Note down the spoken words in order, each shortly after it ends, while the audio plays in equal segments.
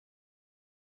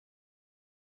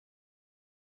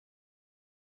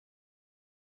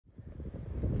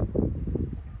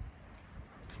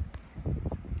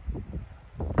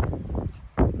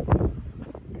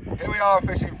are,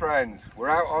 fishing friends. We're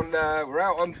out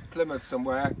on Plymouth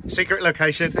somewhere. Secret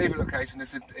location. Secret location.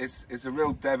 It's a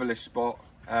real devilish spot.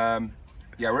 Yeah,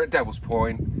 we're at Devil's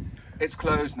Point. It's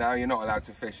closed now. You're not allowed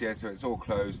to fish here, so it's all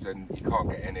closed, and you can't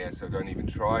get in here. So don't even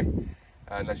try,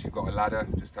 unless you've got a ladder.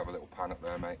 Just have a little pan up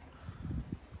there, mate.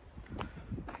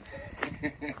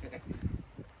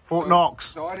 Fort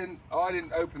Knox. So I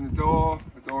didn't open the door.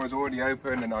 The door was already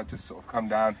open, and I just sort of come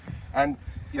down. And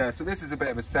yeah, so this is a bit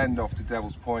of a send off to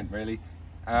Devil's Point, really.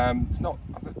 It's not.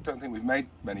 I don't think we've made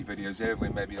many videos here. We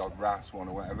maybe odd wrasse one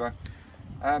or whatever.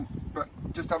 But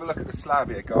just have a look at the slab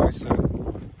here, guys. So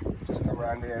just come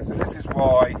around here. So this is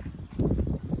why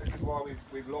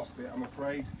we've lost it, I'm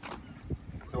afraid.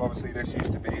 So obviously this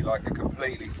used to be like a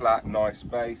completely flat, nice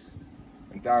base,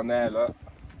 and down there, look,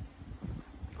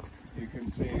 you can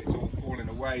see it's all falling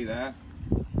away there.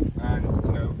 And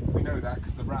you know, we know that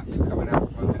because the rats are coming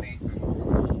out from underneath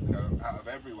and you know, out of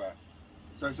everywhere.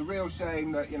 So it's a real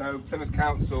shame that, you know, Plymouth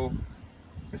Council,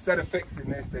 instead of fixing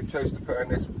this, they've chose to put in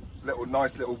this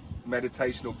nice little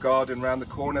meditational garden around the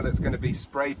corner that's going to be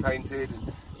spray painted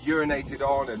and urinated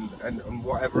on and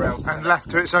whatever else. And left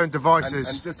to its own devices.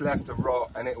 And just left to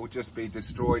rot, and it will just be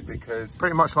destroyed because...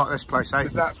 Pretty much like this place, eh?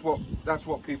 That's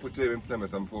what people do in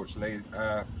Plymouth, unfortunately.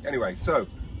 Anyway, so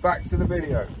back to the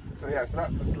video. So yeah, so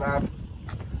that's the slab.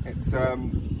 It's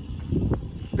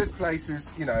this place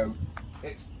is, you know,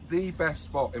 it's the best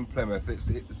spot in Plymouth. It's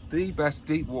the best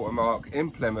deep water mark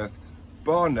in Plymouth,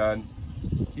 bar none.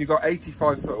 You've got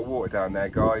 85 foot of water down there,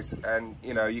 guys, and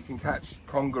you know, you can catch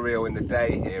conger eel in the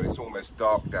day here. It's almost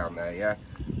dark down there, yeah.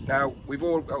 Now we've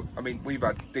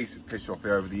had decent fish off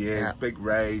here over the years, yeah. Big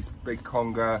rays, big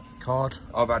conger, cod.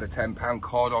 I've had a 10-pound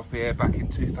cod off here back in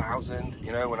 2000,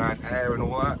 you know, when I had hair and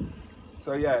all that.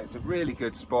 So yeah, it's a really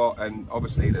good spot, and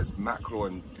obviously there's mackerel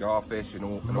and garfish and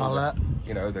all that,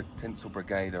 you know, the tinsel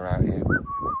brigade are out here.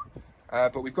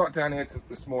 But we've got down here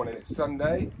this morning. It's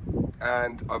Sunday,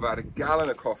 and I've had a gallon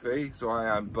of coffee, so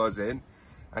I am buzzing,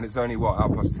 and it's only what,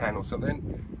 10:30 or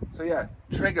something. So yeah,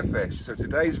 triggerfish. So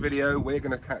today's video, we're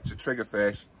going to catch a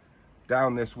triggerfish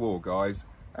down this wall, guys.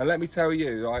 And let me tell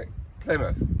you, like,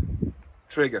 Plymouth,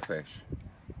 triggerfish.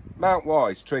 Mount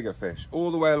Wise, triggerfish.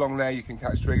 All the way along there you can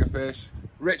catch triggerfish.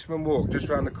 Richmond Walk, just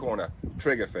around the corner,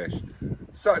 triggerfish.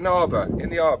 Sutton Harbour, in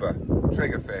the harbour,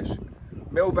 triggerfish.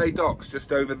 Mill Bay Docks,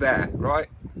 just over there, right?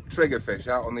 Triggerfish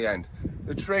out on the end.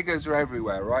 The triggers are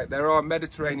everywhere, right? There are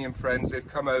Mediterranean friends, they've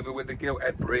come over with the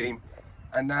gilt-head bream,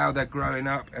 and now they're growing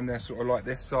up and they're sort of like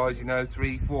this size, you know,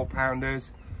 3-4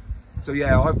 pounders. So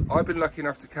yeah, I've been lucky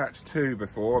enough to catch two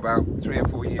before, about 3 or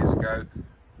 4 years ago.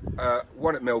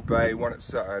 One at Mill Bay, one at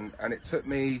Sutton, and it took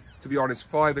me, to be honest,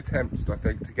 5 attempts, I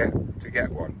think, to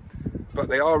get one. But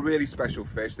they are really special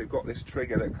fish. They've got this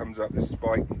trigger that comes up, this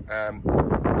spike, and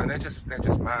they're just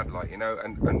mad, like, you know.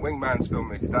 And Wingman's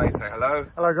filming me today. Say hello.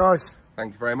 Hello, guys.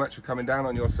 Thank you very much for coming down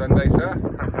on your Sunday,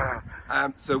 sir.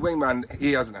 So Wingman,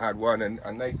 he hasn't had one,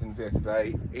 and Nathan's here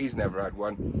today. He's never had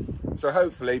one. So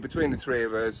hopefully, between the three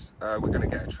of us, we're going to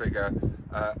get a trigger,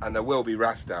 and there will be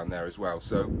wrasse down there as well.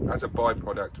 So as a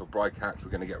byproduct or bycatch,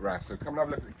 we're going to get wrasse. So come and have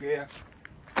a look at the gear.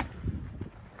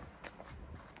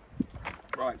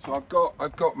 Right, so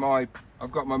I've got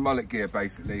my mullet gear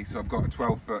basically. So I've got a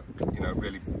 12-foot, you know,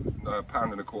 really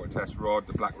 £1.25 test rod,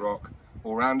 the Black Rock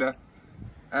all-rounder.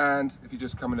 And if you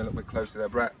just come in a little bit closer there,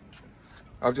 Brett,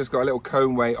 I've just got a little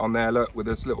cone weight on there, look, with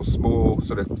this little small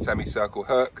sort of semicircle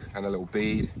hook and a little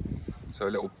bead. So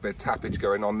a little bit of tappage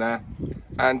going on there.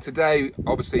 And today,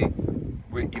 obviously,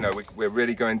 we're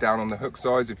really going down on the hook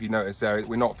size. If you notice there,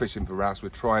 we're not fishing for wrasse, we're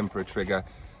trying for a trigger.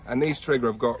 And these trigger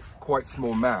have got quite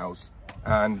small mouths,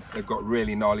 and they've got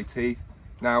really gnarly teeth.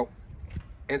 Now,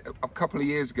 a couple of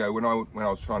years ago, when I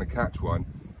was trying to catch one,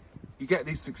 you get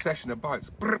these succession of bites,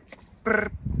 brr,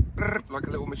 brr, brr, like a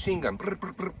little machine gun, brr,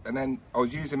 brr, brr. And then I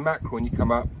was using mackerel, and you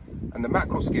come up, and the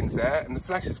mackerel skin's there, and the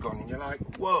flesh is gone, and you're like,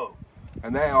 whoa!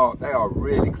 And they are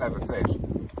really clever fish.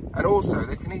 And also,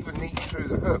 they can even eat through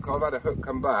the hook. I've had a hook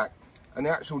come back, and the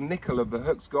actual nickel of the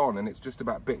hook's gone, and it's just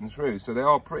about bitten through. So they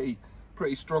are pretty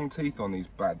strong teeth on these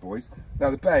bad boys. Now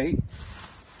the bait,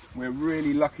 we're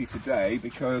really lucky today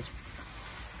because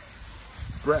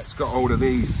Brett's got hold of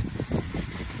these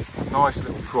nice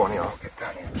little prawn. Here, I'll get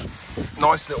down here.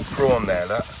 Nice little prawn there,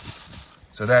 look.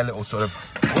 So they're little sort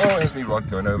of, oh, here's me rod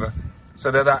going over.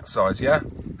 So they're that size, yeah?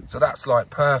 So that's like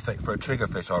perfect for a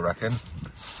triggerfish, I reckon.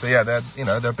 So yeah, they're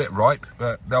a bit ripe,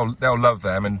 but they'll love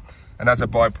them. And as a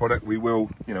byproduct,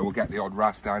 we'll get the odd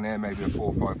wrasse down here, maybe a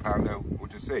 4 or 5 pounder. We'll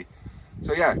just see.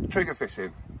 So yeah, trigger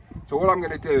fishing. So all I'm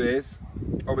going to do is,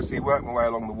 obviously, work my way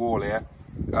along the wall here,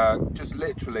 just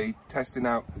literally testing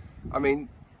out. I mean,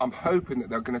 I'm hoping that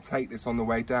they're going to take this on the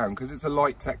way down, because it's a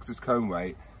light Texas comb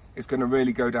weight. It's going to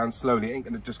really go down slowly. It ain't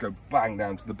going to just go bang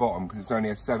down to the bottom, because it's only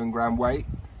a 7 gram weight.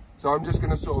 So I'm just going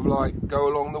to sort of like go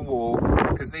along the wall,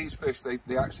 because these fish, they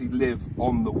actually live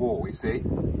on the wall, you see.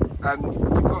 And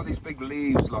you've got these big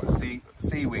leaves, like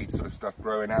seaweed sort of stuff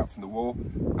growing out from the wall.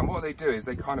 And what they do is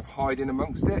they kind of hide in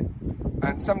amongst it.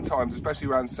 And sometimes, especially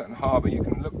around Sutton Harbour, you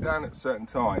can look down at certain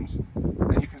times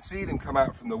and you can see them come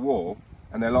out from the wall.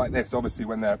 And they're like this. Obviously,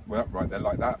 when they're upright, they're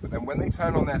like that. But then when they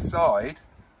turn on their side,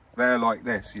 they're like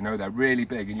this, you know, they're really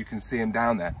big and you can see them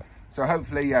down there. So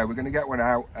hopefully, yeah, we're going to get one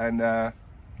out and,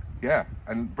 yeah,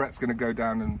 and Brett's going to go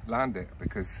down and land it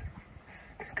because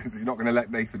he's not going to let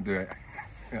Nathan do it.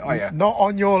 Oh yeah. Not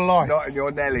on your life. Not on your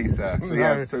Nelly, sir. So No.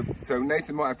 yeah, so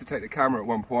Nathan might have to take the camera at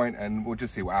one point and we'll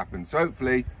just see what happens. So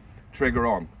hopefully, trigger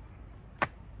on.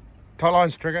 Tight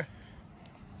lines, trigger.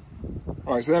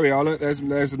 All right, so there we are. Look, there's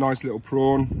a nice little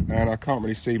prawn, and I can't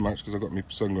really see much because I've got my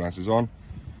sunglasses on.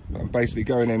 But I'm basically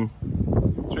going in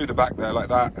through the back there like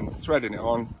that and threading it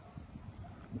on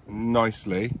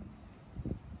nicely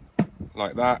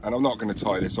like that. And I'm not going to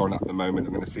tie this on at the moment.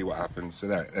 I'm going to see what happens. So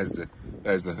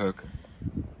there's the hook.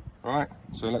 All right,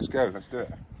 so let's go. Let's do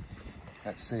it.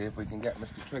 Let's see if we can get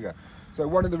Mr. Trigger. So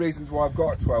one of the reasons why I've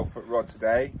got a 12-foot rod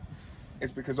today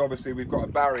is because obviously we've got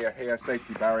a barrier here,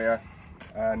 safety barrier.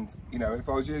 And, you know, if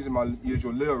I was using my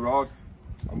usual lure rod,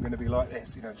 I'm going to be like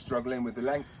this, you know, struggling with the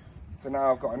length. So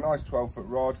now I've got a nice 12-foot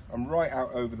rod. I'm right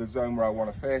out over the zone where I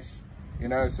want to fish, you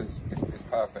know, so it's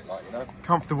perfect, like, you know.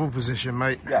 Comfortable position,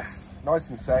 mate. Yes, nice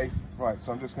and safe. Right,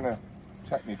 so I'm just going to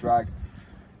check my drag.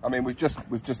 I mean, we've just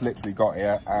literally got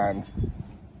here, and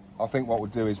I think what we'll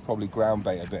do is probably ground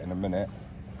bait a bit in a minute.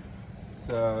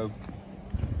 So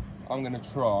I'm going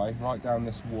to try right down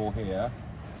this wall here.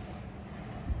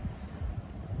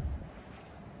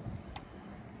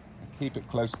 Keep it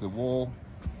close to the wall.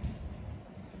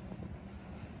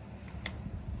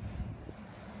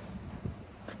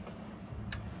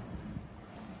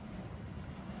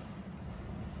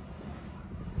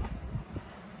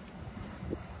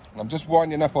 I'm just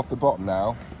winding up off the bottom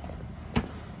now.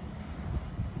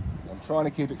 I'm trying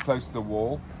to keep it close to the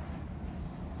wall.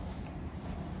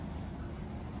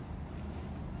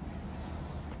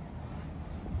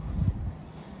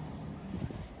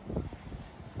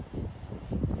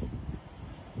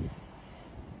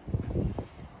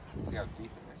 See how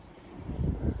deep it is.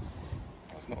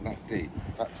 Oh, it's not that deep,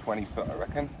 about 20 foot I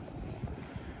reckon.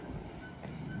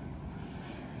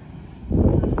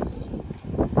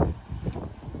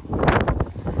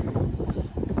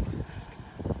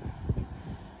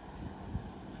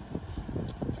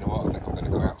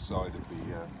 Outside of the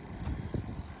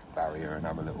barrier and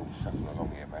have a little shuffle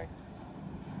along here, mate.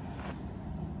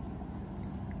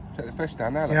 Check the fish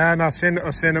down there. Look. Yeah, no,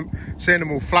 I've seen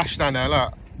them all flash down there.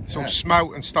 Look, it's all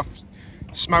smelt and stuff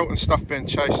being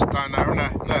chased down there, isn't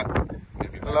there?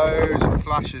 Look, loads of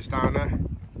flashes down there.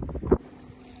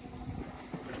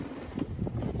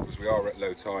 Because we are at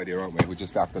low tide here, aren't we? We're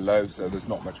just after low, so there's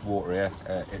not much water here.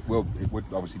 It would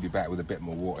obviously be better with a bit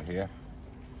more water here.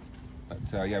 But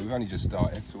yeah, we've only just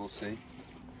started, so we'll see.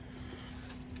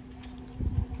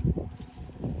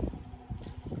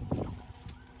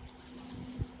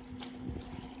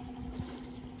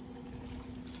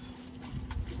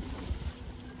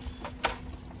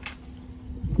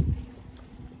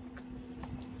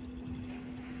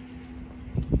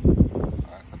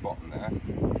 That's the bottom there.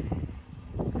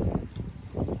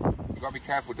 You've got to be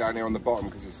careful down here on the bottom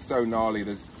because it's so gnarly.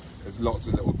 There's lots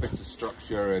of little bits of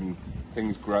structure and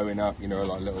things growing up, you know,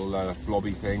 like little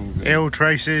blobby things. Eel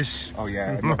traces. Oh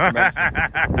yeah, not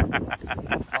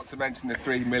to mention the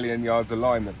 3 million yards of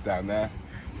line that's down there.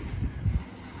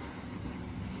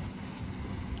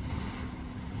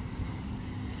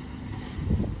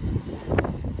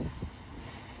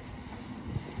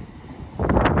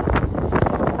 There's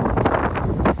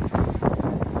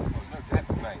no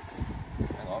depth, mate.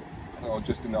 Hang on. I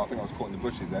think I was caught in the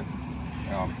bushes then.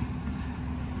 Hang on.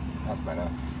 That's better.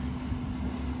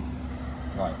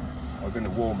 Right, I was in the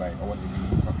wall, mate. I wanted to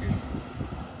be fucking...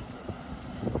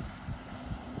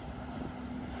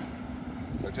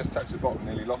 So I just touched the bottom,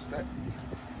 nearly lost it.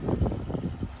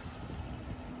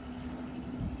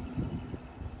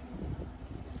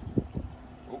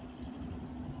 Oh.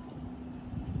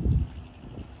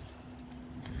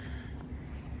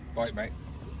 Bite, mate.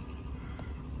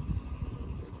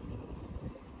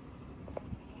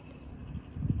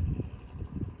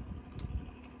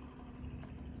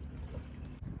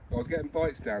 I was getting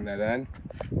bites down there then.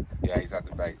 Yeah, he's had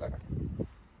the bait, look.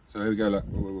 So here we go, look.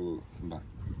 Whoa, come back.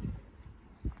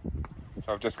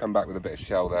 So I've just come back with a bit of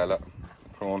shell there, look.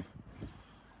 Prawn.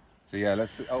 So yeah,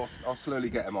 I'll slowly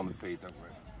get him on the feed, don't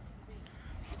worry.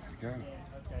 There we go.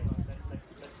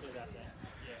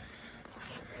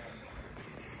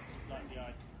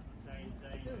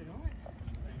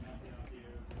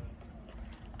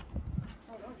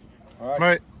 All right.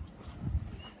 Mate.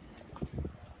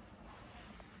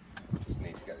 Just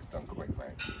need to get this done quick, mate.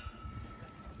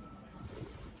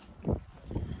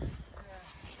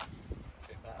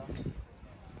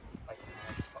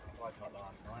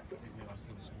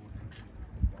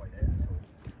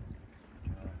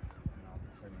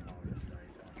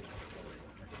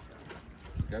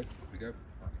 Go, we go.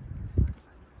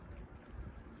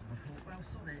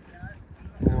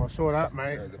 Oh, I saw that,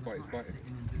 mate. No, the bite is biting.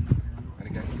 And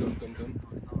again, done.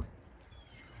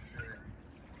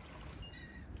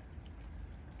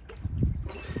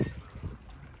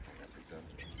 That's it done.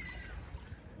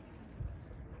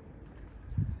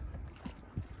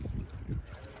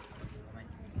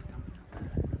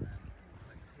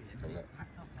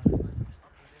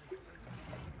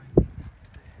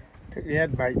 Took the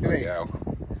head, mate, didn't he? Yeah.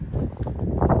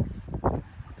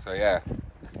 So yeah.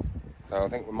 So I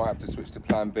think we might have to switch to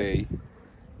plan B.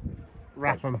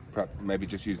 Wrap them. Maybe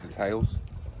just use the tails.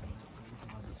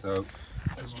 So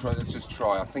let's just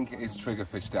try. I think it is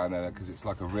triggerfish down there because it's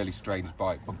like a really strange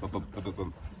bite. Bum, bum, bum, bum, bum,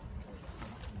 bum.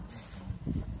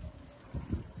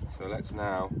 So let's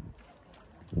now.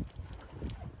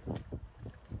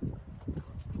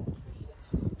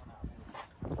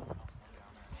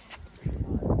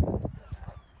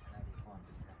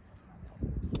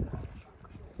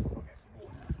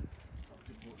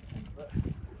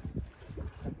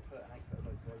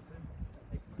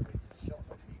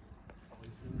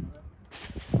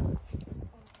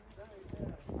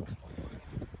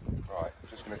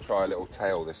 Try a little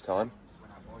tail this time.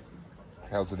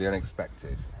 Tails are the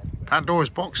unexpected. Pandora's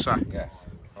box, sir. Yes.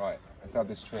 Right, let's have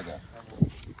this trigger.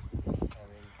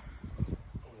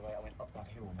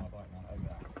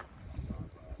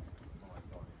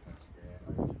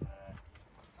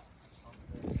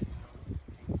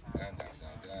 Down,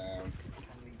 down.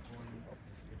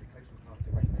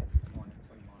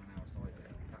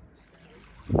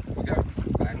 Here we go.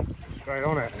 Bang. Straight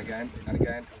on it. And again, and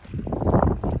again.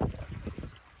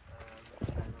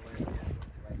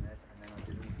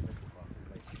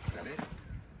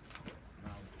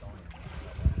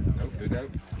 Go.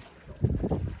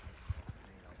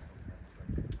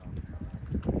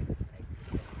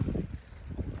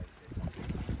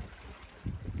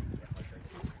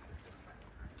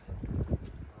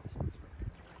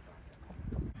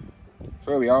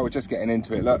 So here we are, we're just getting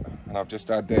into it, look, and I've just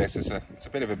had this. It's a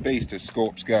bit of a beast as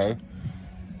scorps go.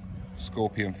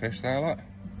 Scorpion fish there, look.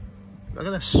 Look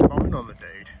at the spine on the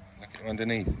dude. Look at him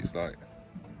underneath, he's like...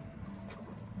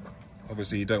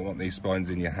 Obviously you don't want these spines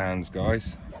in your hands,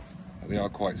 guys. They are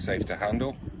quite safe to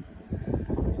handle.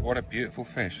 But what a beautiful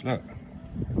fish, look.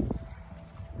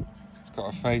 It's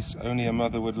got a face only a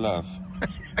mother would love.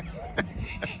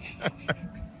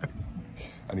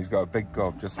 And he's got a big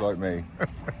gob, just like me. But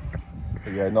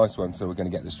yeah, nice one. So we're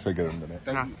going to get this trigger in a minute.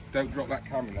 Don't drop that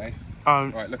camera, Nate.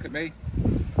 Right, look at me.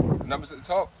 The numbers at the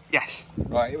top? Yes.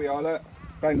 Right, here we are, look.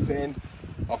 Bent in.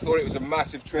 I thought it was a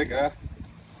massive trigger,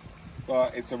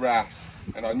 but it's a wrasse.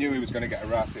 And I knew he was going to get a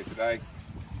wrasse here today.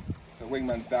 So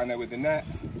Wingman's down there with the net.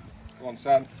 Come on,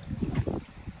 son.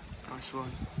 Nice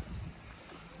one.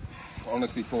 I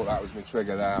honestly thought that was my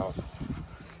trigger there.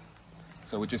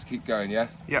 So we'll just keep going, yeah?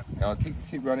 Yep. Yeah,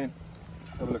 keep running.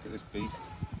 Let's have a look at this beast.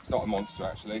 It's not a monster,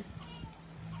 actually.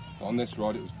 But on this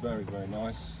rod, it was very, very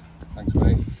nice. Thanks,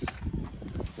 mate.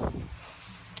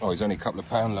 Oh, he's only a couple of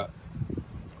pound, look.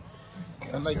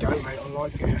 And they go, mate, I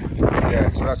like it.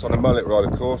 Yeah, so that's on a mullet rod,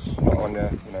 of course, not on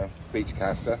a beach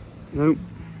caster. Nope.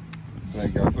 There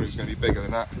you go, I thought it was going to be bigger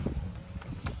than that.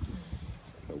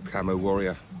 Little camo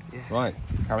warrior. Yes. Right,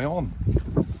 carry on.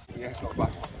 Yeah, it's not a bad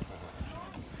one.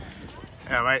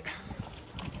 Yeah, mate.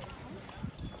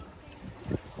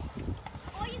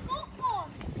 Oh, you got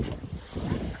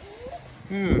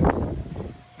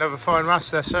one! Another fine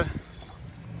wrasse there, sir.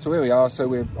 So here we are, so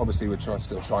we're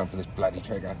still trying for this bloody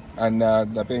trigger. And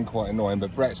they're being quite annoying,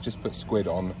 but Brett's just put squid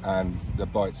on and the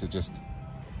bites are just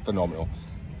phenomenal.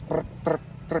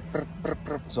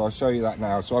 So I'll show you that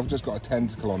now. So I've just got a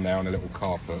tentacle on there on a little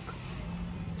carp hook.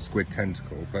 Squid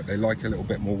tentacle, but they like a little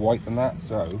bit more white than that.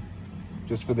 So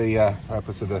just for the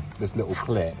purpose of this little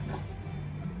clip,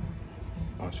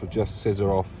 I shall just scissor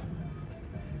off.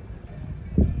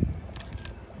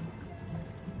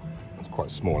 It's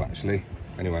quite small actually.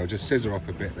 Anyway, I'll just scissor off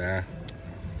a bit there.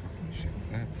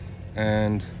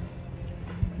 And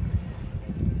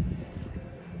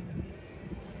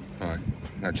all right,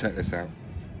 now check this out.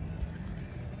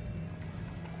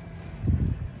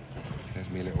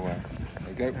 me a little there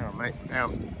you go. Oh mate,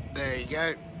 now there you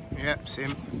go. Yep, see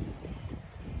him.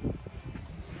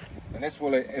 And this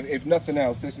will, if nothing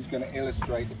else, this is going to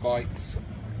illustrate the bites.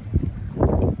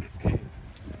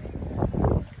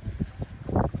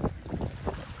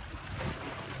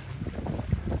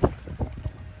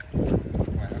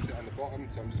 Right, that's it on the bottom,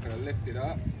 so I'm just going to lift it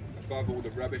up above all the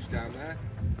rubbish down there.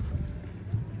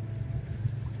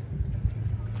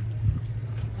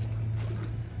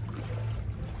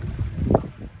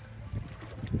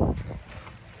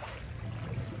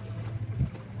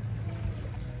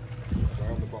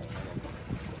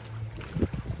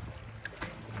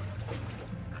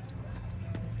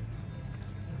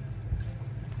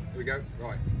 Here we go,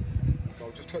 right. So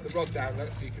I'll just put the rod down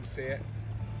so you can see it.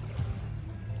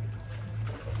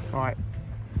 Right.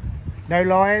 No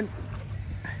lying.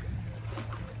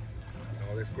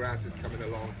 Oh, this grass is coming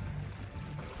along.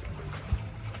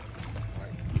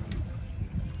 Right.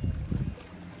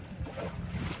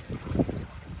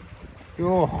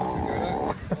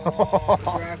 Oh. Oh,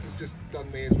 the grass has just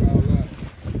done me as well, look.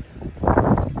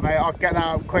 Mate, I'll get that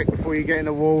out quick before you get in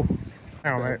the wall.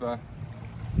 Hang on, mate.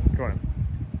 Go on.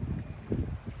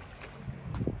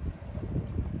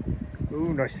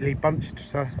 Ooh, nicely bunched.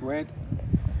 Squid.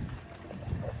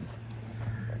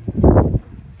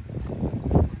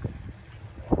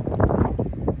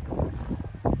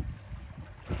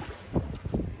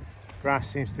 Grass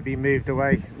seems to be moved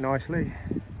away nicely.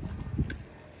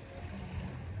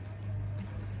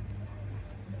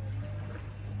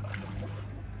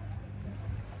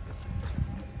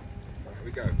 Here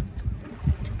we go.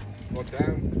 Rod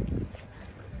down.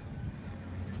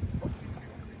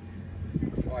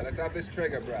 Right, let's have this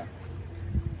trigger, Brad.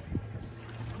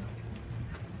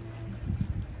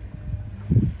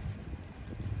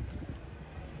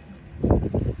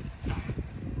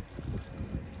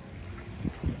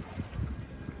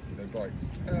 No bites.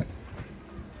 I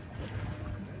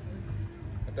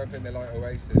don't think they like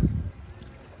Oasis.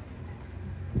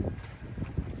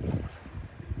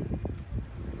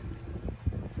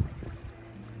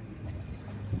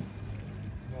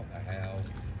 What the hell?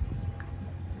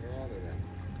 Where are they then?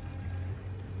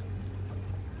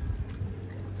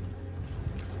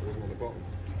 There wasn't on the bottom.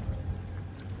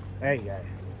 There you go.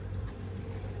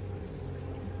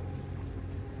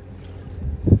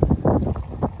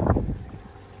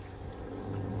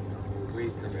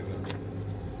 Weed come in there.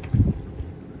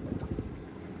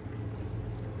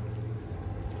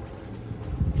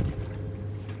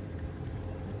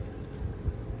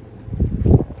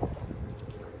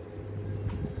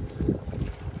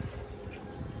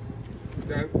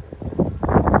 Go.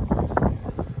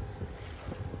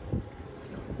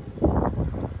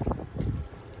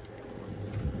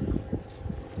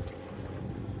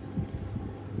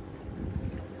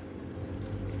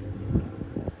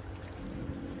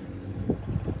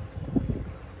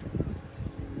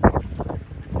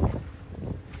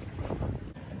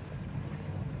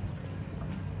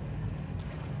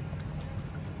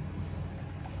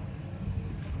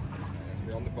 That's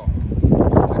me on the bottom.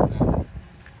 Just like that.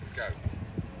 Go.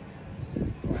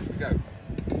 Right, go.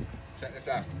 Check this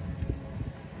out.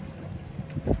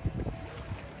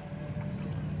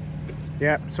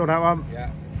 Yep, saw that one.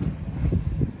 Yeah.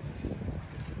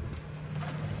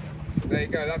 There you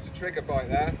go, that's a trigger bite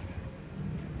there.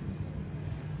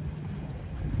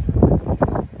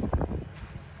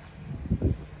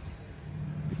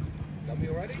 Done me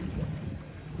already?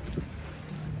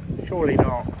 Surely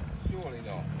not. Surely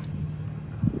not.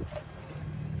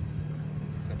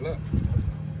 Let's have a look.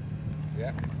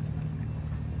 Yeah.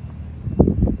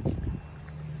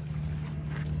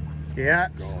 Yeah.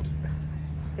 God.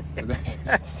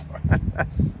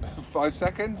 5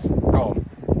 seconds? Gone.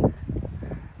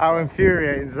 How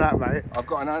infuriating is that, mate? I've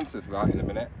got an answer for that in a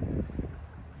minute.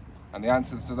 And the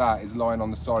answer to that is lying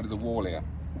on the side of the wall here.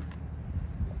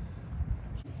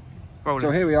 Rolling.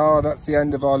 So here we are, that's the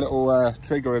end of our little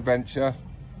trigger adventure.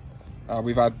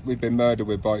 We've been murdered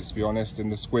with bites, to be honest,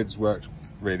 and the squids worked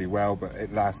really well, but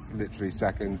it lasts literally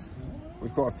seconds.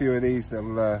 We've got a few of these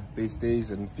little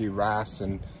beasties and a few wrasse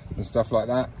and stuff like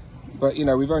that. But you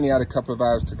know, we've only had a couple of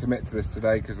hours to commit to this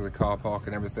today because of the car park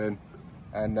and everything.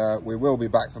 And we will be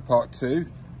back for part 2.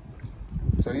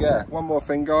 So yeah, one more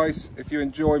thing guys, if you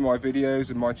enjoy my videos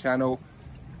and my channel,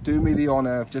 do me the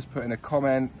honour of just putting a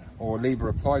comment or leave a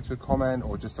reply to a comment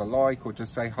or just a like or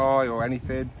just say hi or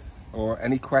anything or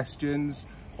any questions,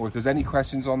 or if there's any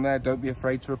questions on there, don't be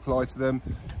afraid to reply to them.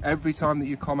 Every time that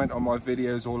you comment on my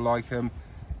videos or like them,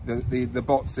 the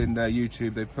bots in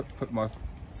YouTube, they put my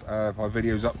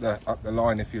videos up the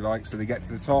line, if you like, so they get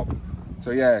to the top.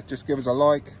 So yeah, just give us a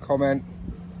like, comment,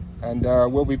 and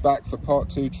we'll be back for part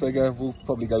 2 trigger. We'll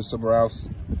probably go somewhere else.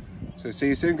 So see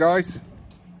you soon, guys.